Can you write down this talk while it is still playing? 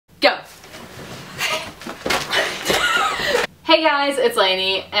Hey guys, it's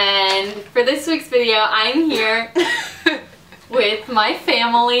Lainey, and for this week's video, I'm here with my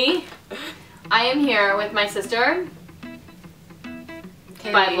family. I am here with my sister,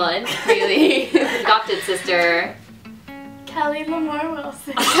 Kaylee. By blood, Kaylee, adopted sister, Kelly Lamar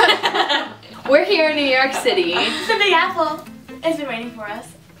Wilson. We're here in New York City. The Big Apple has been waiting for us.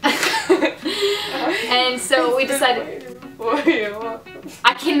 And so we decided,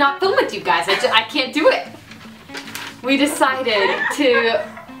 I cannot film with you guys, I can't do it. We decided to,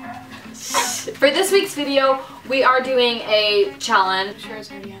 for this week's video, we are doing a challenge. I'm sure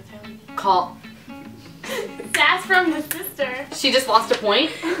it's already out there. Called Sass from the sister. She just lost a point.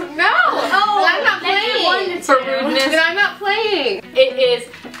 No! Oh, I'm not playing! For rudeness. Then I'm not playing! It is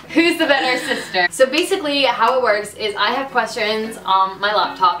who's the better sister. So basically how it works is I have questions on my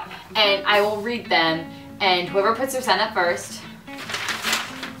laptop and I will read them, and whoever puts their sign up first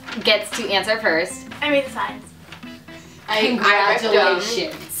gets to answer first. I made the signs.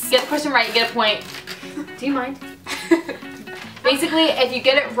 Congratulations. Get the question right, you get a point. Do you mind? Basically, if you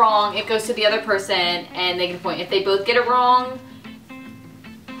get it wrong, it goes to the other person and they get a point. If they both get it wrong,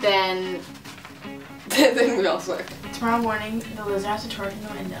 then Then we all swear. Tomorrow morning, the lizard has to twerk in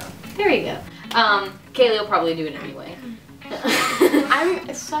the window. there you go. Kaylee will probably do it anyway.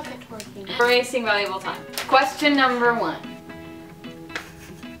 I'm suck at twerking. We're wasting valuable time. Question number 1.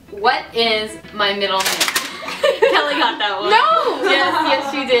 What is my middle name? Kelly got that one. No!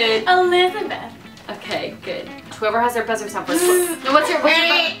 Yes, she did. Elizabeth. Okay, good. Whoever has their buzzer sound first. No, what's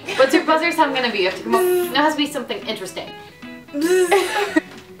your buzzer sound gonna be? You have to come up. No, it has to be something interesting.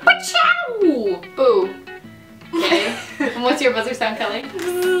 Pachow! Boo. Okay. And what's your buzzer sound, Kelly?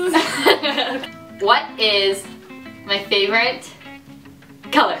 What is my favorite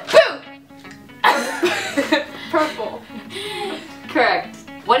color? Boo! Purple. Correct.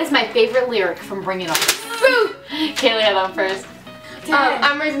 What is my favorite lyric from Bring It On? Boo! Kaylee had on first.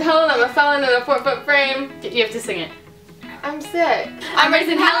 I'm raising hell and I'm a felon in a 4-foot frame. You have to sing it. I'm sick. I'm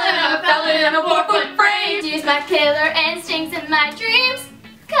raising hell and I'm a felon in a 4-foot frame. Use my killer instincts and my dreams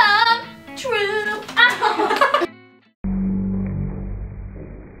come true.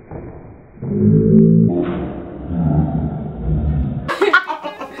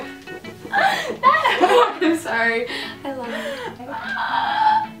 I'm sorry. I love it.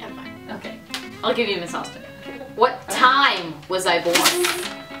 Okay. I'll give you Miss Austin. What time was I born?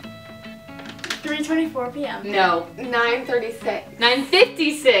 3:24 p.m. No. 9:36.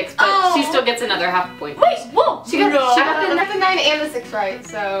 9:56, but she still gets another half a point. Wait, whoa! She got I got the 9 and the 6 right,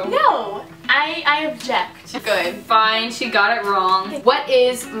 so. No! I object. Good. Fine, she got it wrong. What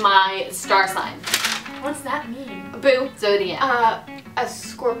is my star sign? What's that mean? Boo. Zodiac. A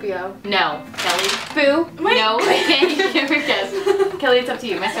Scorpio. No. Kelly? Boo. Wait. No, I can't give her a guess. Kelly, it's up to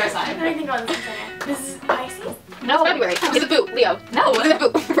you. My star Let sign. me think about this for a second. This is Pisces? No. February. It's a boo. Leo. No. It's a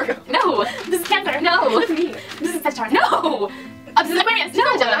boo. Virgo. No. This is Cancer. No. This is Sagittarius. No. This is Aquarius.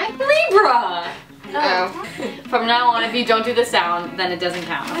 No. Gemini. Libra. Oh. From now on, if you don't do the sound, then it doesn't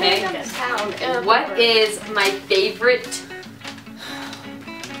count, okay? Town. What is my favorite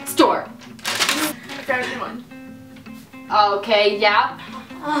store? Forever 21. Okay, yeah.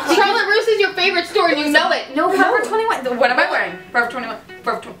 Charlotte Russe is your favorite store and you know it. No, Forever 21. What am I wearing? Forever 21.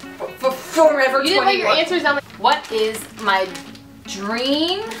 Forever You didn't 21. let your answers on the What is my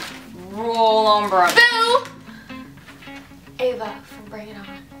dream roll umbrella? Boo! Ava from Bring It On.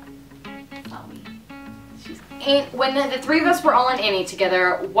 And when the three of us were all in Annie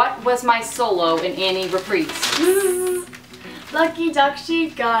together, what was my solo in Annie Reprise? Lucky duck, she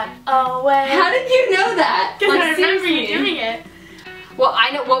got away. How did you know that? Because Like, I remember you seriously. doing it. Well,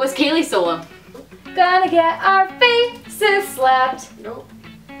 I know. What was Kaylee's solo? Gonna get our faces slapped. Nope.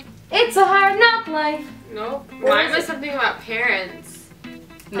 It's a hard knock life. Nope. What Mine is was it? something about parents.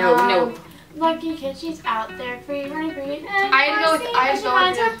 No. Lucky kid, she's out there free, running free. I had to go with- I had to she go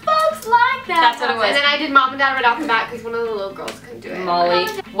finds with- her folks like that. That's what it was. And then I did Mom and Dad right off the bat because one of the little girls couldn't do it. Molly.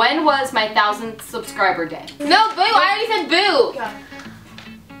 When was my 1,000th subscriber day? No, boo! I already said boo!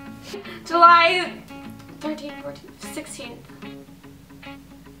 Go. July 13, 14, 16.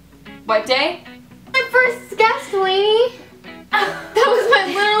 What day? My first guest, lady! That was my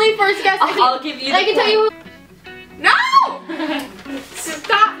literally first guest. I'll give you the I can tell point. you. No!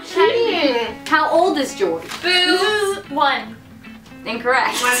 Stop cheating! How old is George? Boo! This is 1.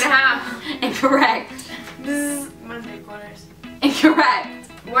 Incorrect. 1.5. Incorrect. This is 1 3/4. Incorrect.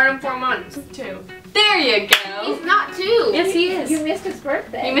 1 and 4 months. 2. There you go. He's not 2. Yes, he is. You missed his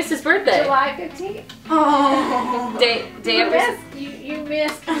birthday. You missed his birthday. July 15th. Oh. Day after. You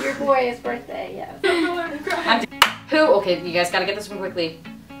missed your boy's birthday, yes. Who? Okay, you guys gotta get this one quickly.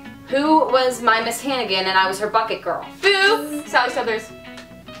 Who was my Miss Hannigan and I was her bucket girl? Boo! Sally Struthers.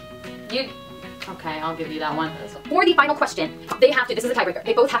 You, okay, I'll give you that one. For the final question, they have to, this is a tiebreaker,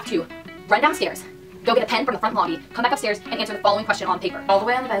 they both have to run downstairs, go get a pen from the front lobby, come back upstairs, and answer the following question on paper. All the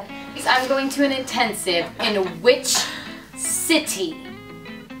way on the bed. I'm going to an intensive in which city?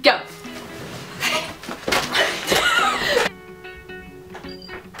 Go.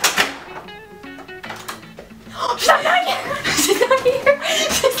 She's not here! She's not here!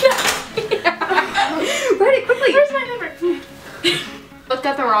 She's not here! Write it quickly! Where's my paper? Both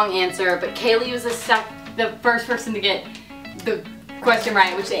got the wrong answer, but Kaylee was the first person to get the question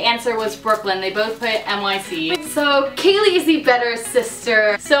right, which the answer was Brooklyn. They both put NYC. So Kaylee is the better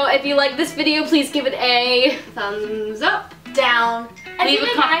sister. So if you like this video, please give it a thumbs up, down. I Leave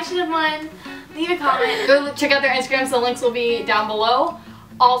feel a like I should have won. Leave a comment. Go check out their Instagrams. The links will be down below.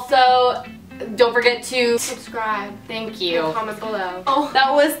 Also, don't forget to Subscribe. thank you. Comment below. Oh,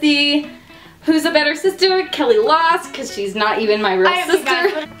 that was the Who's a Better Sister? Kelly lost because she's not even my real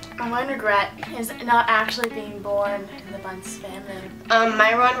sister. My one regret is not actually being born in the Bunce family.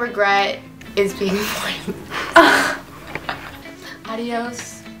 My one regret is being born.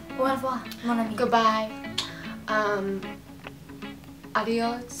 Adios. Au revoir, mon ami. Goodbye.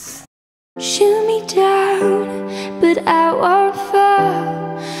 Adios. Shoot me down, but I won't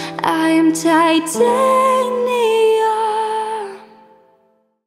fall. I am titanium.